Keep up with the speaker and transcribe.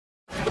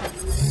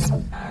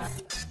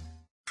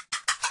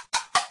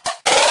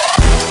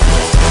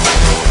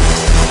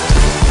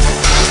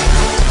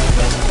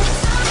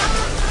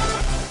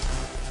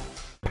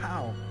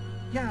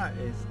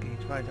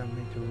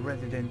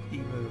Resident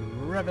Evil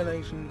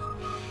Revelations.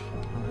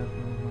 Aber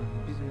erstmal noch mal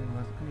ein bisschen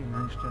was an den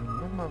Einstellungen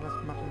nochmal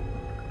was machen.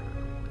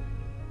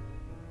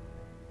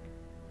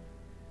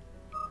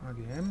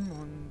 AGM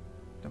und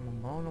dann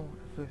machen wir auch noch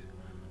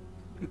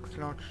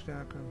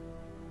X-Lautstärke.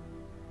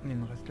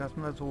 Den Rest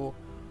lassen wir so.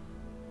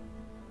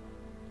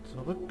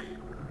 Zurück.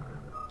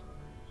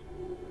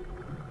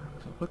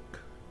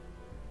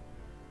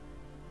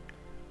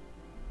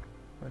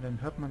 Weil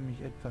dann hört man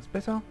mich etwas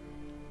besser.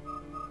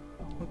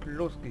 Und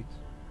los geht's.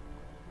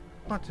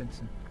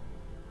 Fortsetzen.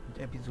 Mit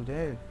Episode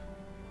 11.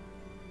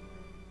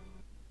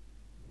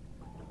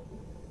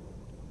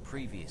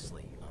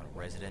 Previously on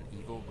Resident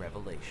Evil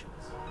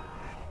Revelations.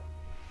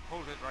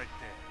 Hold it right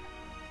there.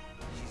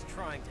 She's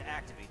trying to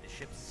activate the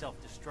ship's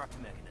self-destruct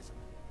mechanism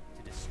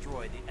to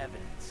destroy the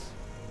evidence.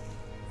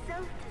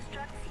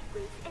 Self-destruct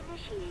sequence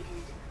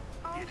initiated.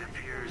 It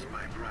appears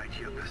my bright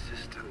young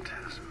assistant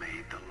has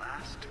made the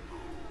last move.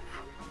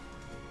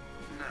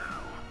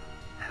 Now,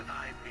 have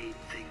I made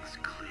things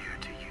clear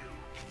to you?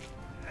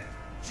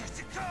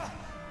 Jessica!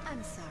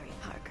 I'm sorry,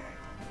 Parker.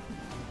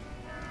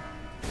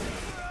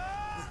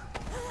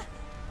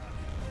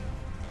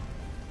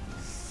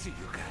 See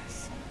you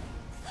guys.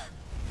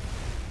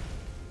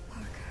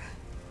 Parker.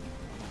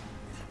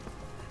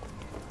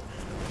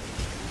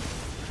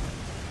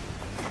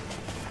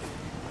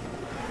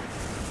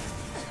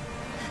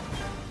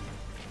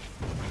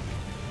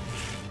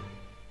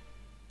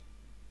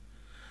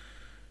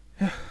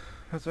 Ja,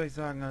 was soll ich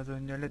sagen? Also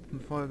in der letzten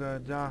Folge,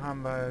 da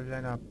haben wir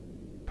leider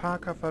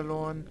Parker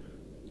verloren.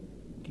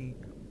 Die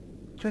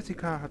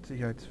Jessica hat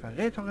sich als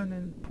Verräterin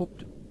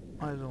entpuppt.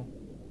 Also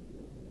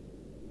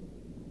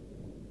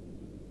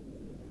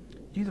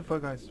diese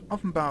Folge heißt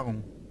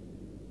Offenbarung.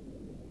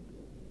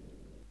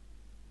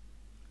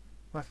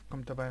 Was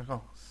kommt dabei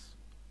raus?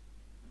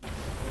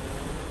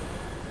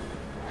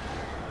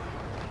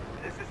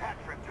 This is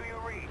Hattrick. Do you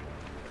read?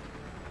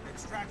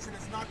 Extraction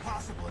is not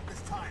possible at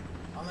this time.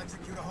 I'll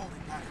execute a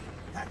holding pattern.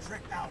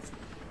 Hattrick out.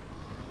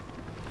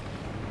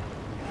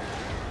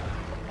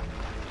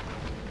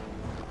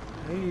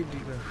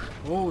 Heilige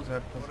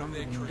Strohsack, was haben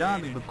wir denn da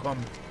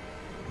bekommen?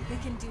 We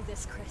can do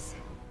this, Chris.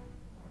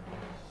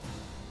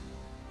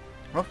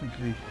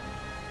 Hoffentlich.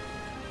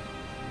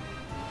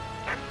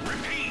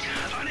 Repeat!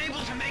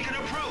 Unable to make an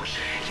approach!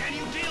 Can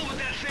you deal with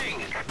that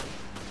thing?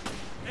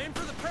 Aim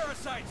for the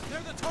parasites. They're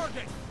the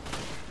target.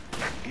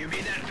 You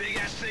mean that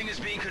big-ass thing is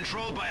being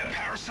controlled by a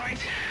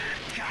parasite?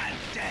 God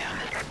damn!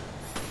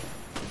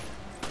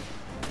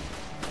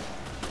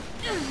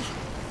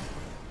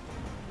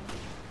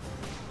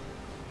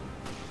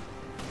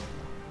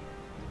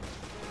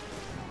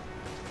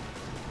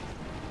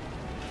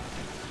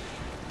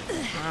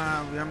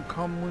 Ah, wir haben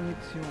kaum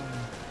Munition.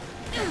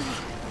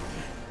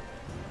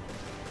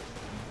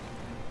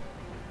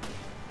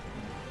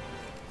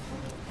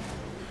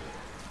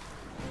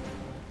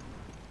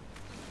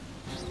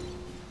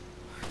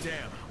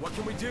 Damn. What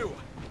can we do?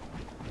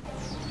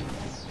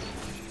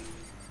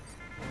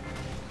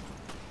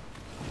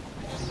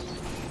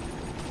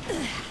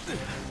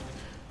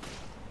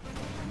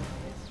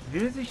 Es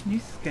will sich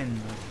nicht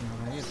scannen lassen,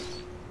 aber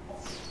jetzt.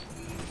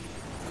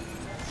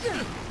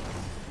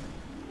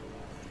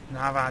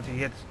 Na warte,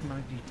 jetzt mach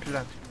ich dich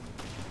platt.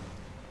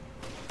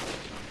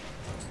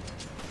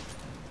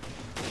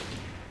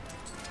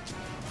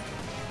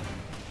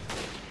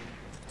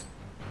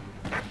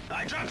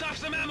 I dropped off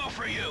some ammo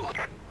for you!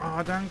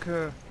 Oh,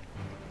 danke.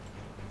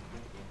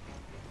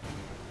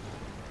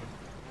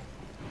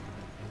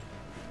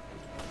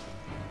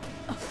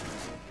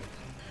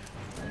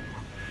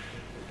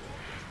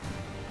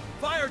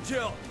 Fire,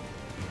 Jill!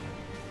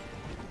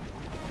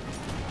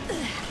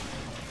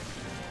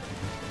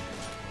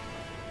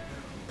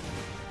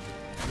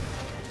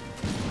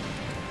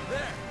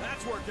 There,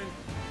 that's working.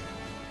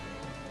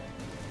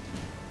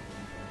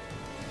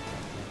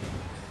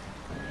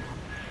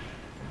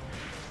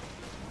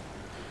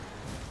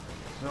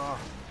 So.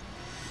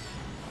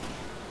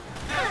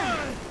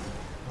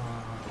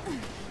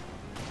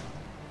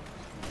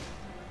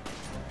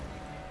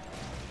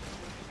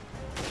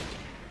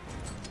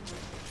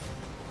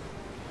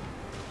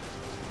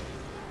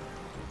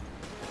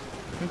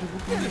 Könnte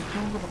gut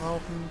Munition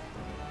gebrauchen.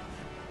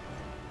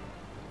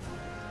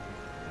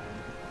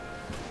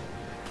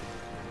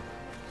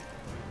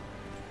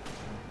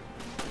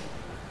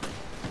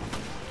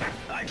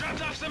 I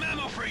dropped off some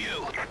ammo for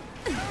you!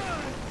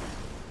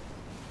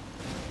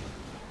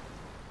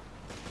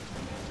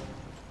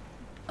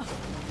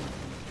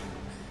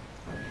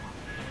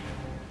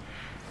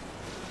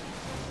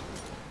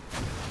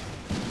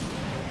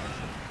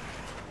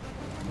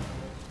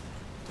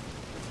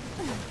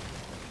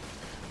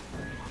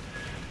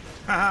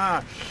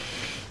 Haha!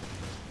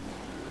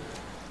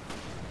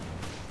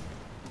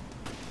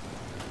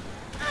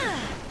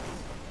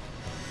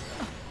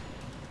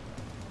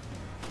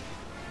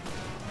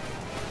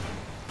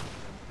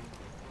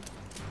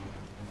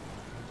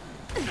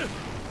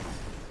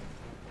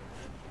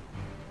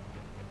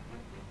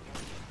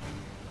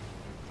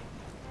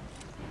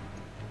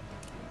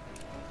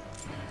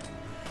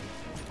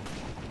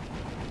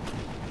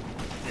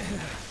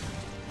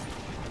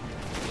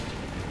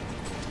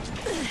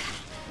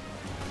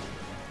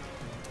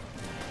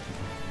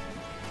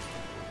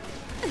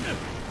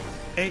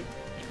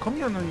 komme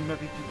ja noch nicht mehr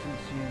richtig zum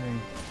Ziel, ey.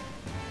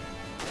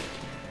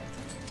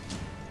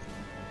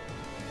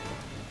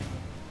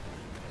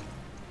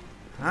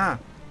 Ah.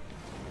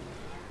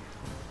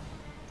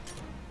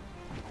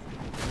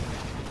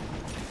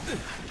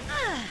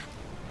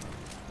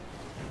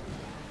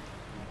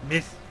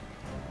 Mist.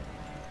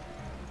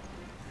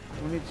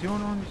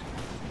 Munition und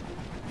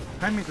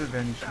Heilmittel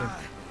wären nicht schlecht.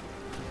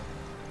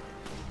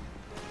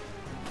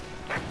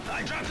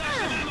 I dropped off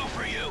some ammo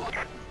for you.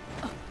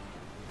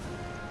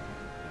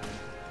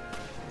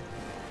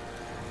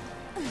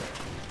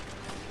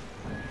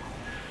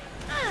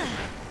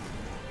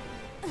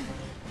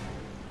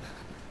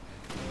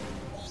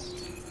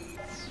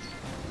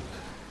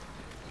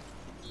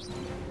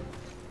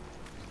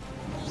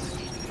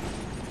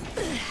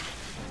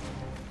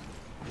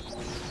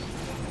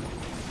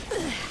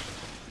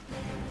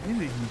 Will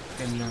sich nicht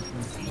kennen lassen.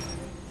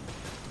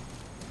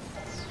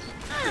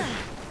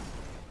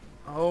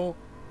 Oh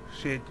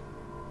shit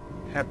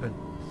happens.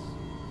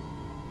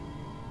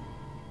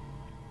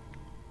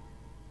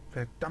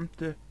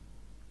 Verdammte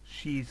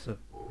Schieße.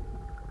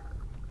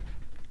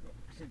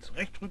 Bisschen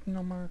zurechtrücken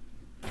nochmal.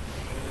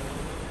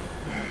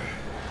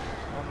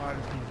 Auch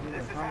alles nicht so,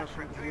 das haben wir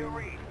schon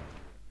gesehen.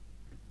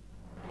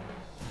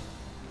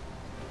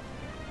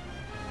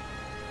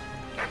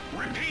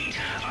 Repeat,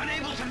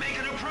 unable to make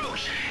an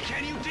approach.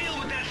 Can you deal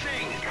with that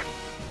thing?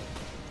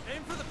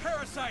 Aim for the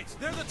parasites.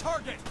 They're the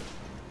target.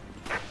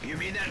 You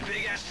mean that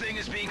big-ass thing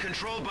is being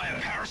controlled by a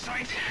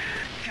parasite?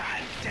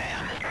 God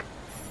damn.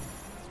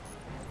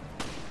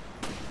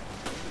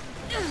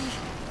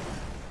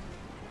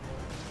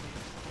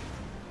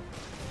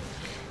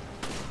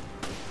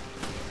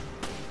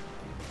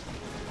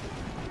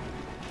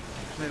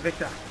 Schnell weg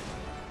da.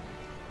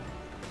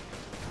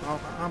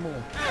 Brauche Ammo.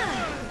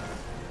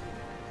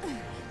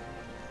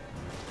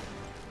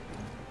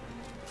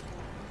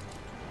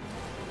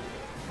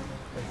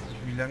 Ich weiß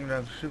nicht, wie lange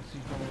das Schiff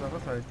sich noch unter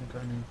Wasser halten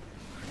kann.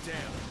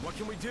 Damn. What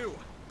can we do?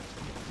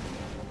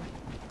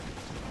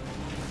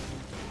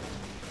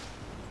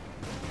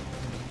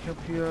 Ich hab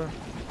hier...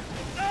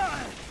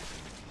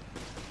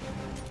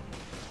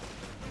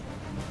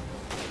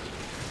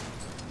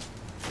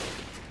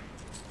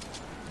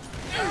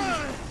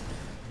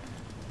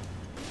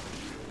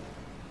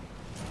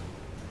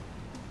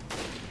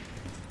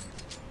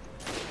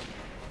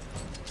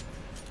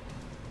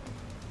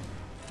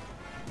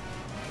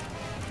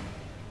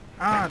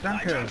 Ah, I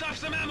danke. dropped off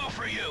some ammo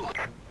for you.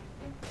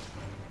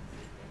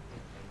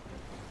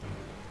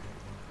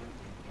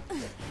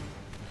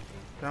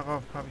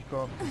 Darauf habe ich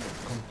gehofft, dass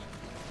es kommt.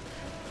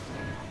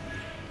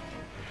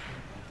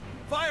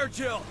 Fire,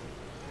 Jill.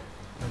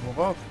 Ja,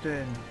 worauf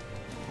denn?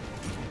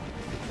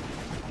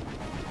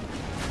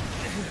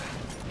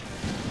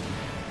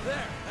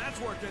 There. That's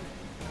working.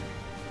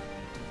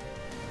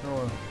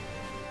 So.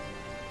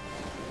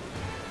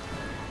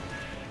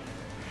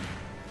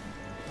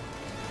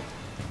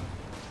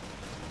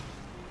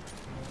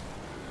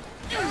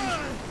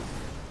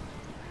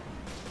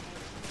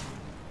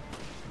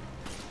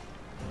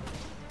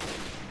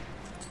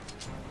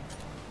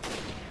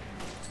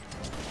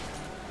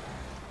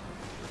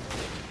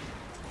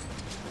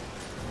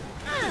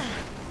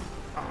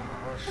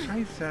 Oh,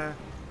 Scheiße.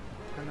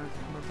 Kann das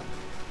mal...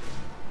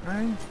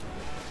 Nein.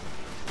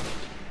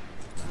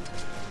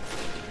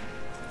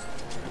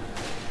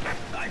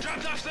 I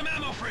dropped off some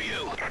ammo for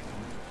you.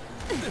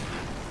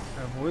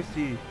 Ja, wo ist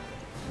die?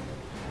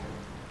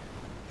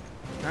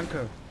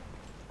 Danke.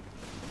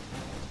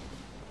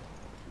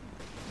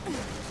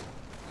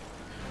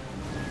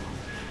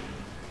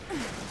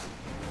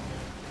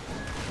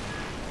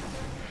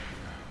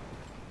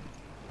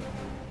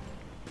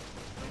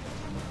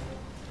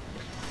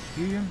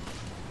 Hier.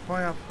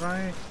 Feuer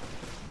frei.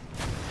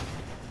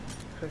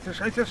 Scheiße,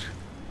 scheiße.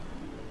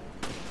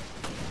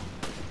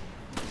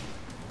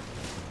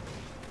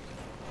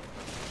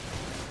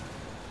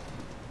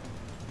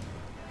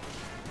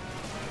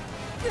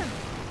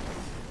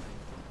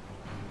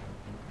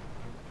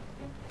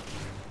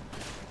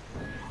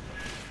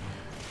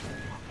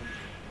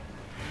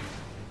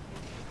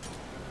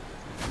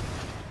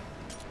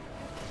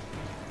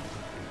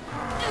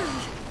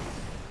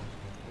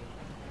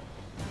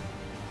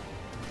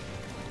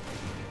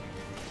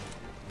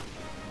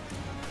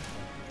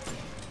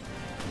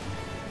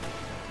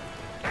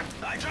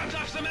 I dropped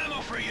off some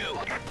ammo for you.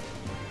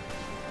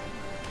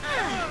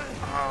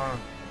 Ah.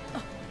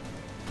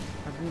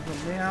 Also nicht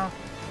noch mehr.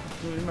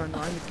 Nur immer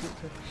nur eine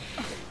Kiste.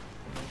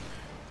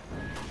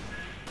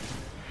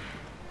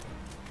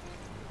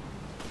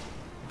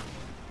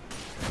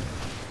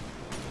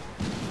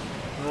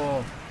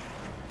 So.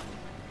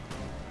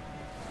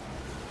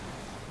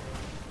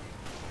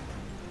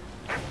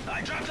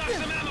 I dropped off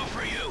some ammo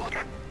for you.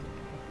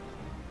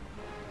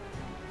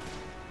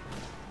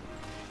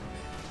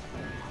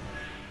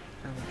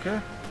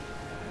 Danke.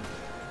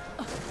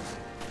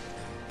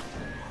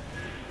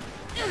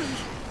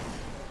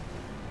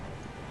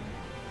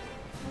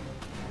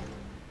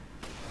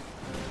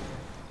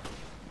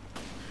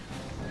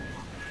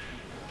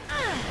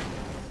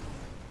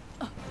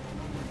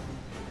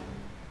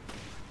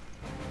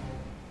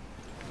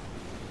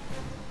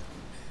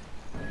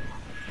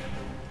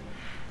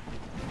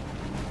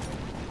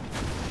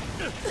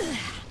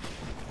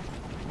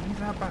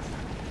 Dieser Bastard.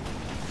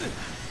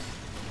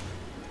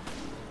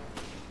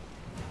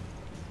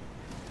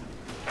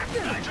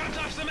 I dropped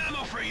off some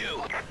ammo for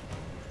you.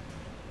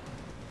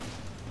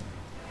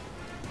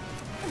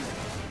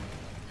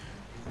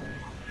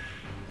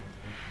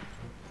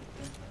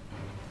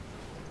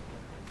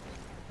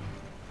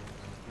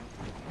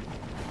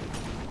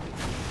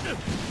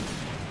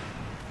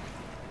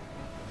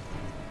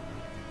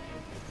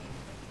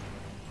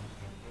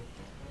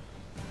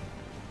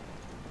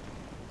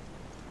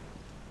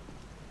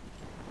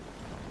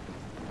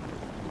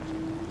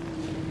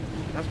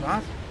 Das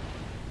war's?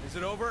 Is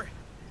it over?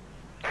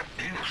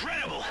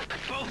 Incredible,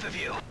 both of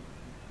you.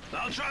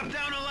 I'll drop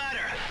down a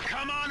ladder.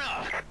 Come on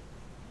up.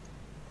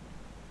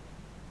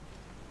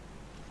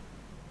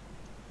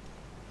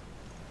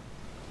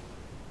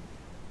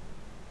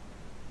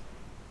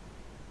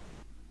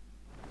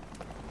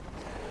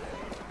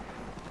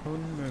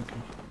 Unmöglich.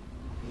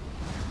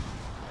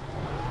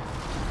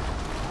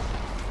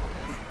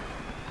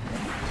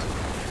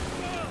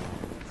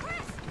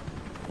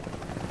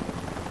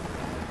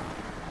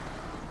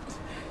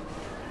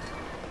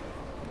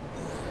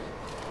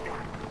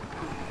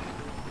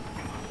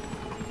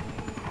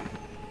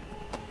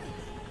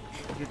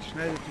 Jetzt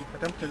schnell die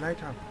verdammte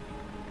Leiter.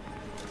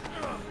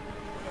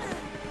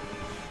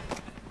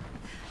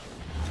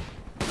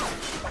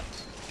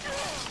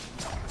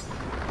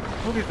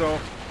 So geht's auch.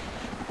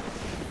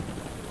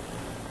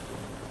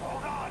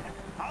 Hold on.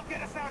 I'll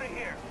get us out of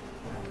here.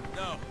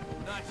 No,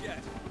 not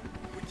yet.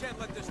 We can't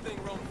let this thing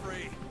roam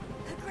free.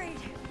 Agreed.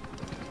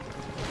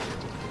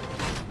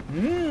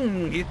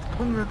 Jetzt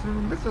kommen wir zu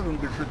den besseren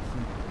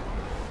Geschützen.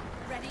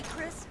 Ready,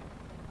 Chris?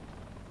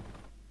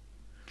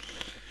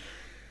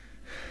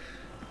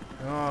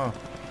 Ja,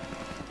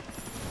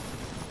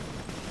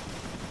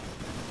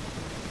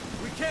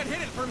 We can't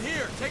hit it from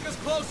here. Take us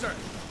closer.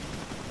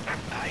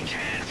 I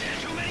can't.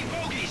 Too many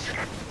bogeys.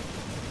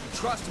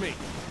 Trust me.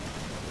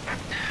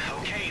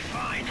 Okay,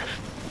 fine.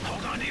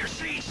 Hold on to your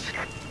seats.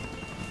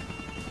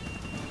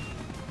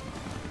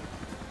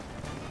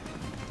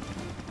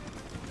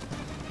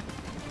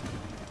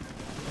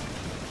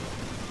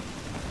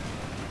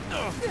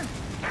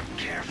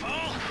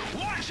 Careful!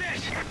 Watch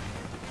it!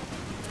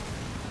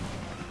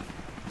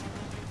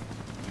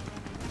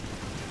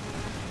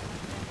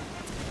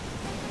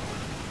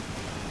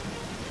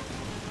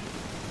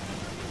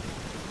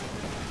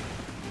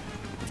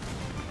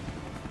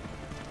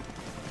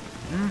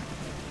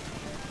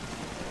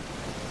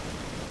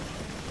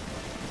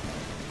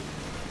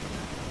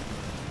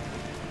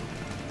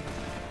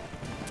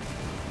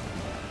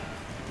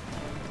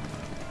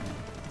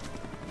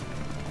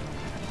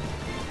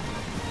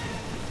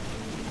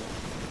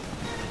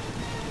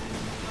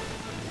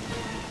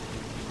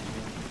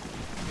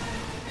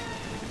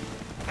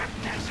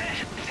 That's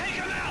it! Take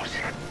him out!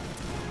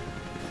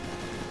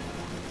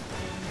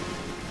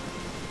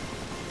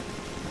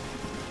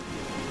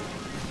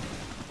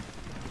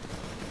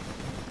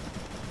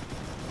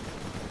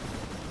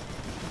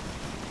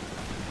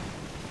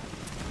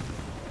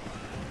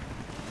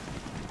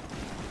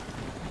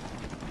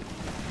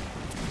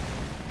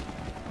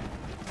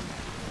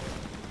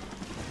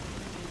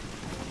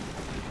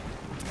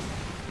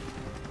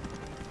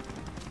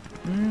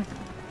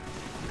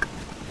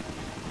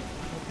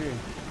 okay.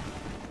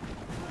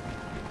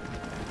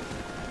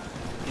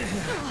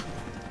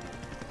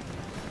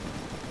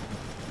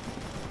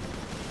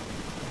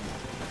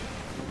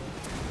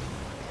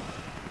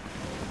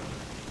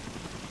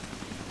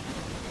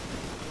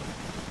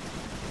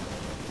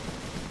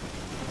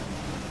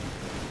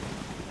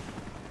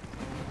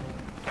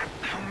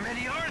 How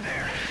many are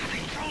there?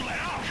 They don't let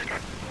up!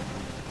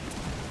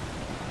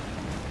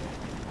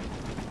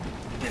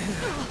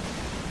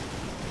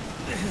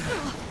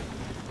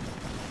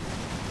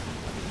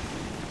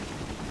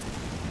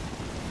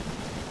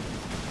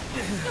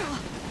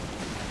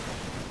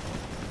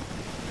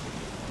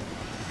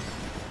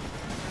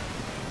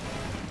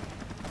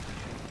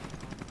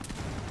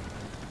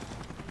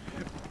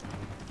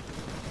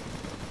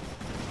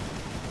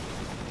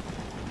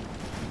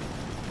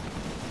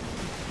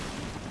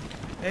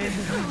 Ey,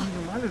 ich kann mich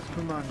um alles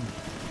kümmern.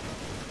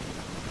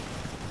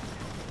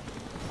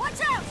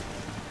 Watch out!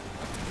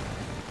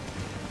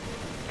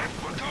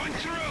 We're going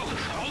through!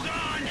 Hold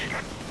on!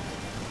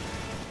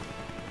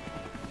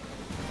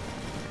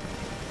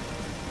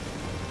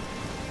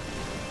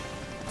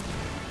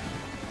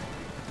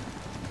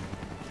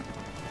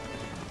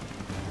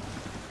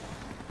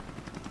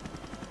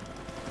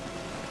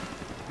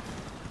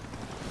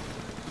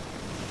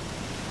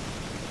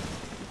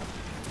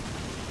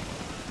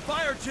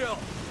 Fire chill.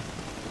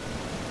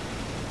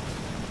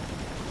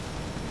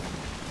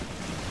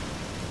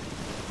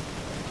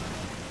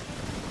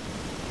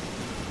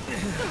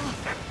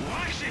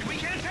 Watch it! We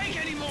can't take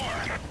any more!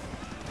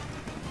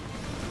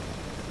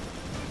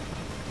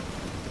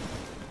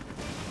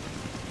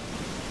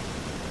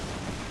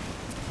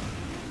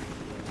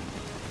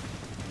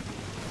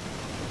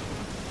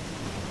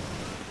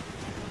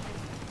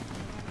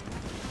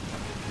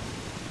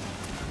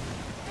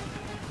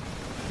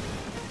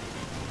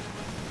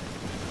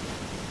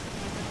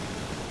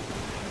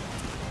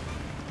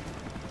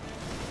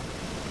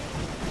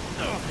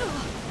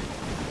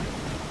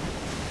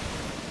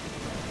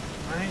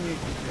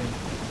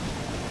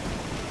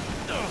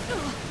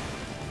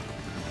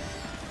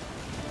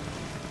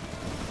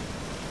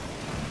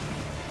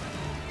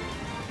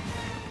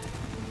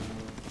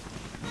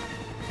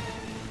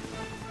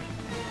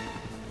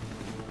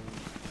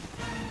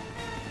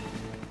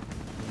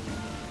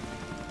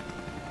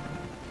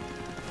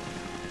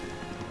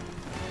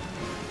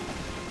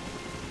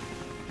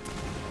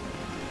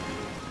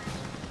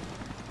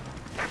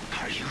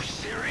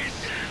 Serious?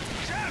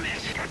 Damn it!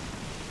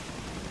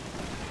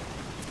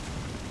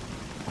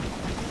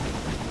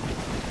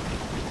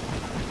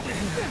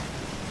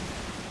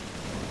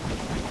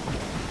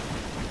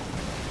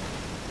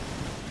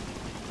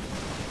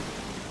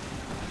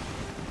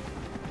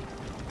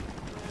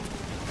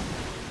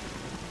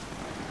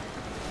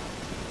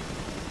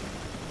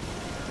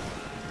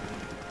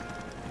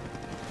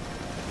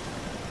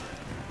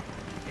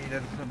 Ey,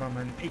 das ist aber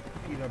mal ein echt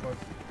vieler Boss.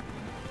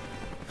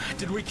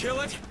 Did we kill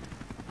it?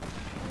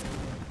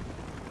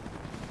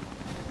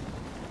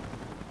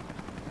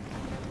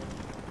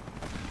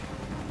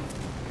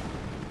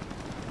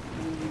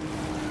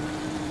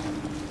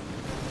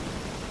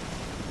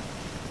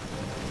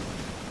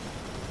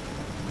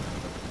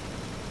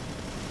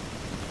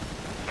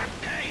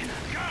 Hey,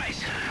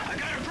 guys! I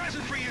got a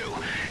present for you!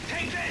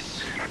 Take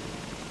this!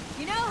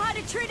 You know how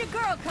to treat a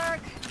girl,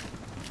 Kirk.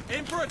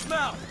 Aim for its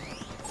mouth!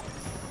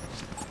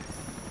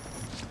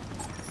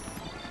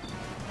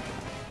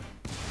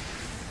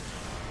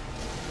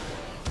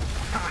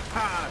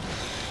 Haha!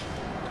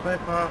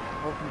 Treffer,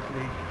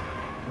 hoffentlich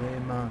für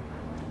immer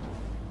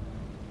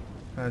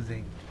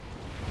versenkt.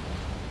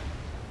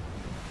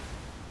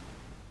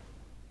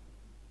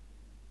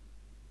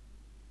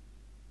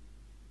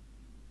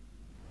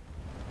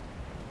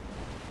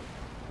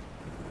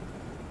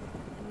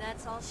 And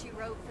that's all she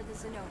wrote for the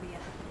Zenobia.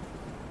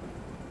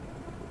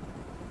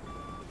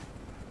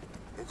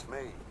 It's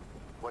me.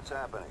 What's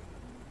happening?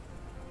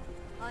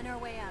 On our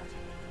way out,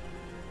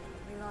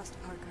 we lost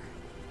Parker.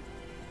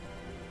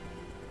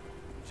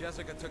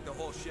 Jessica took the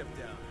whole ship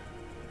down.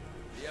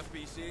 The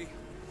FBC,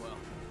 well,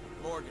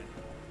 Morgan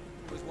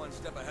was one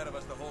step ahead of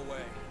us the whole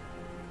way.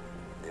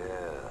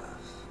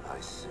 Yes, I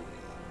see.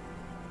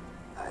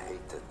 I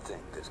hate to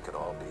think this could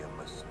all be a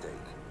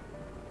mistake.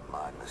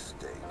 My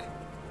mistake.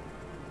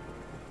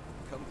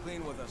 Come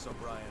clean with us,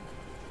 O'Brien.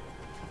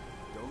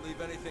 Don't leave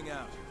anything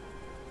out.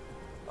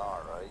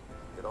 All right.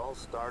 It all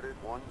started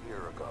 1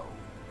 year ago.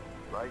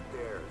 Right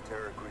there,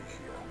 Terra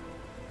Gricia.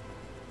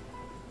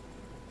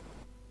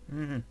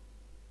 Mhm.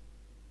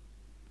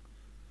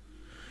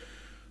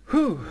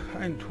 Puh,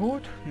 ein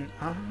Tod, eine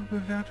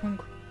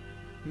A-Bewertung.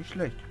 Nicht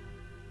schlecht.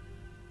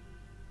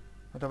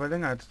 Hat aber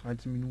länger als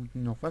 13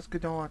 Minuten noch was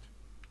gedauert.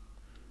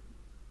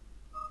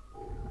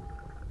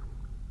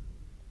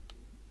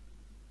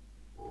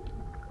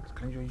 Das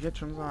kann ich euch jetzt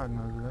schon sagen.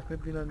 Also das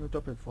wird wieder eine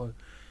Doppelfolge.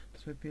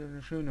 Das wird wieder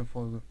eine schöne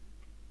Folge.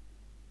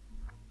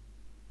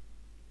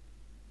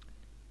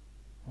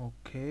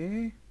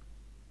 Okay.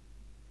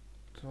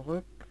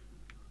 Zurück.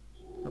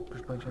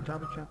 Abgespeichert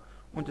habe ich ja.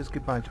 Und es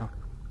geht weiter.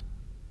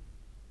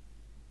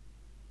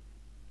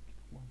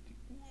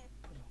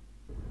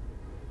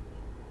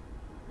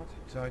 Was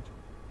die Zeit?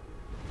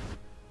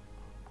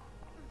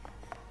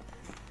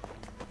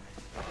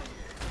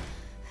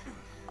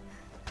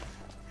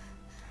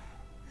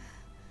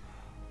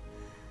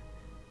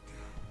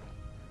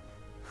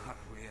 Are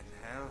we in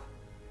hell?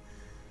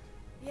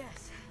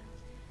 Yes.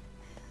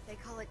 They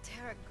call it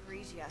Terra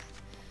Grigia.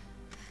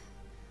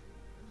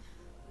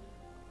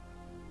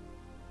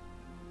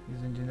 Wir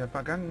sind in der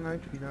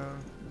Vergangenheit wieder.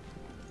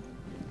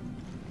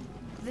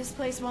 This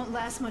place won't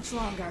last much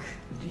longer.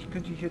 Dich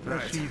könnte ich jetzt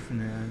Right. erschießen,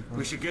 ja, einfach.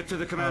 We should get to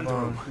the command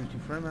Aber room. durch die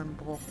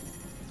Frame-Einbruch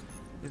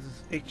ist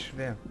es echt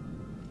schwer.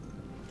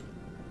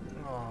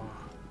 Oh.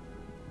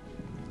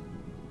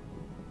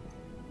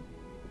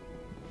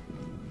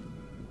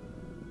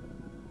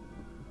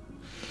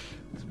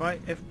 Zwei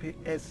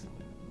FPS.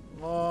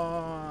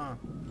 Oh.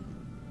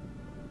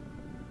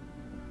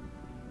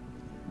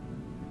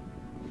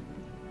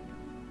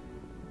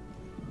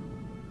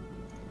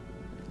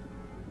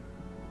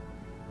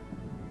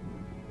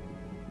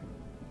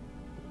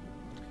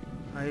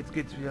 Ah, jetzt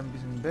geht es wieder ein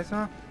bisschen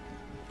besser.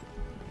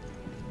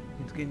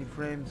 Jetzt gehen die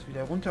Frames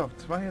wieder runter auf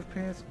 2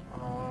 FPS.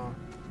 Oh.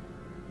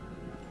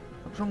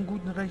 Hab schon einen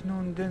guten Rechner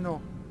und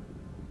dennoch.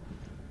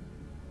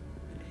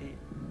 Ey.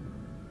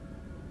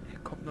 Er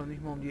kommt noch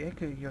nicht mal um die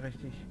Ecke hier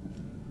richtig.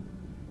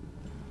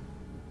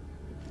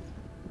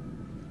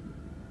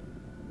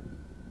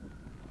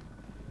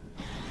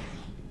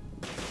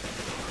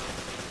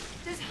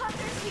 Does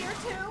Hunter's here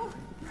too?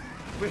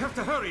 We have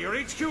to hurry, your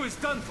HQ is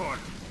done for.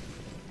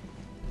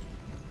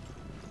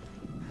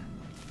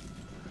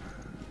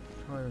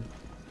 Toll.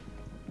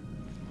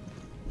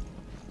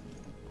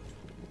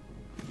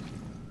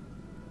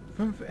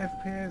 Fünf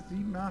FPS,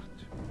 7, 8,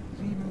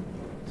 7,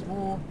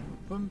 2,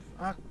 5,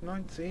 8,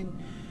 9, 10.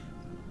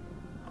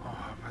 Oh,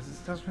 was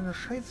ist das für eine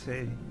Scheiße,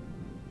 ey?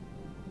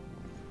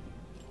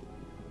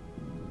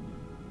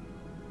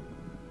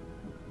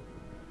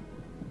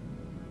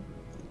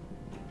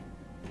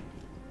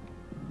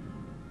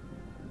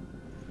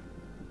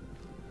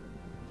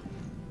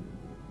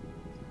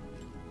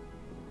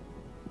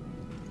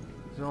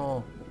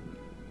 So.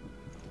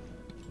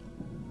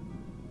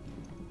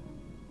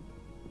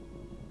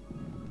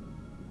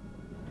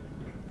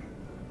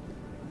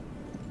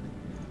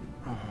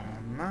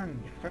 Oh Mann,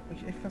 ich frag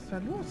mich echt, was da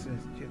los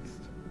ist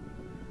jetzt.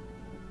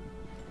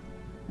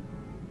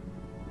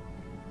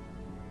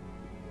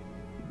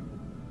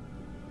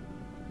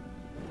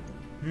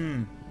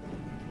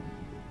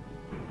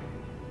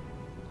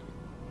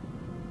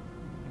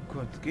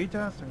 Kurz geht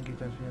das, dann geht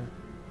das wieder.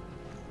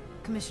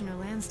 Commissioner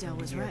Lansdale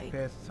was Die right.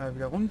 FPS-Zahl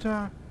wieder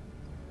runter.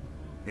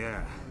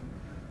 Yeah.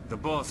 The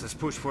boss has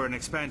pushed for an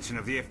expansion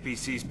of the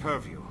FBC's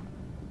purview.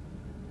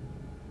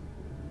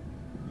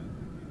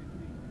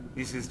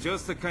 This is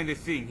just the kind of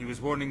thing he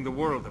was warning the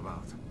world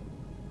about.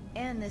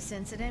 And this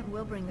incident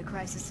will bring the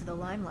crisis to the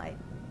limelight.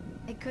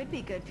 It could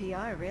be good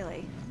PR,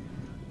 really.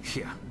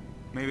 Yeah.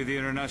 Maybe the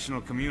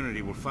international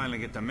community will finally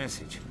get the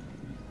message.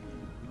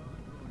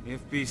 The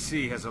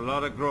FBC has a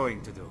lot of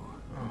growing to do.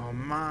 Oh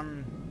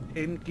Mann,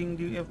 eben ging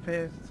die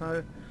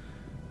FPS-Zahl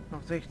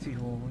noch 60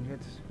 hoch und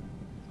jetzt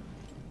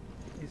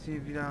ist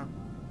sie wieder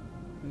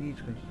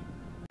niedrig.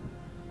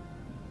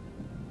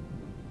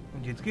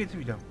 Und jetzt geht sie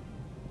wieder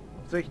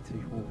auf 60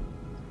 hoch.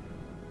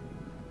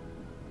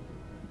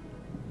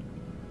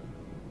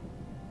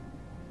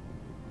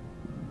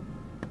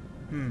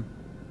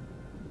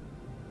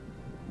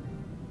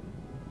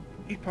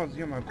 Ich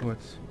pausiere mal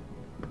kurz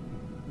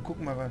und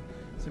guck mal,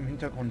 was im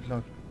Hintergrund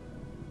läuft.